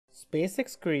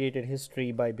SpaceX created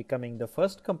history by becoming the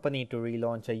first company to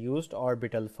relaunch a used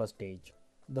orbital first stage.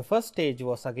 The first stage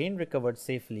was again recovered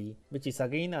safely, which is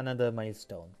again another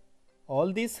milestone.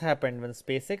 All this happened when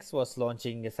SpaceX was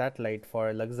launching a satellite for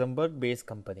a Luxembourg-based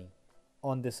company.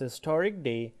 On this historic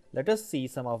day, let us see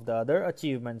some of the other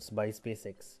achievements by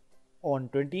SpaceX. On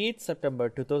 28 September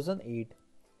 2008,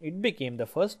 it became the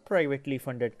first privately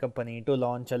funded company to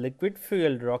launch a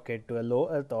liquid-fueled rocket to a low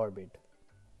Earth orbit.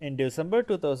 In December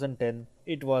 2010,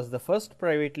 it was the first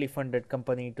privately funded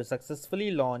company to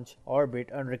successfully launch, orbit,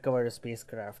 and recover a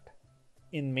spacecraft.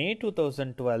 In May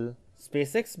 2012,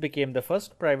 SpaceX became the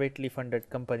first privately funded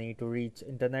company to reach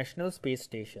International Space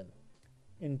Station.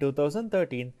 In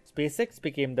 2013, SpaceX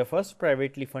became the first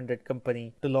privately funded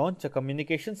company to launch a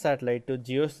communication satellite to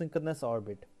geosynchronous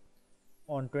orbit.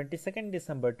 On 22nd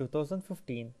December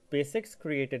 2015, SpaceX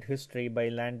created history by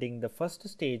landing the first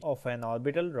stage of an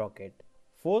orbital rocket.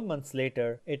 4 months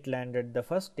later, it landed the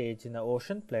first stage in an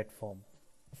ocean platform.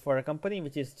 For a company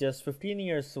which is just 15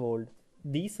 years old,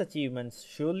 these achievements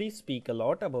surely speak a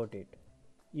lot about it.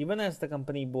 Even as the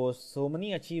company boasts so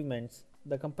many achievements,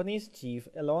 the company's chief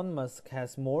Elon Musk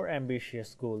has more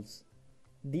ambitious goals.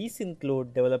 These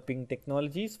include developing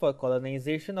technologies for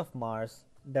colonization of Mars,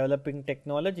 developing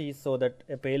technologies so that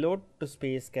a payload to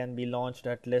space can be launched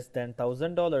at less than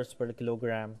 $1,000 per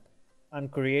kilogram,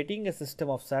 and creating a system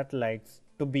of satellites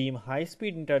to beam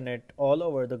high-speed internet all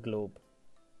over the globe.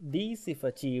 These, if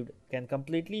achieved, can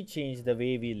completely change the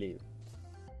way we live.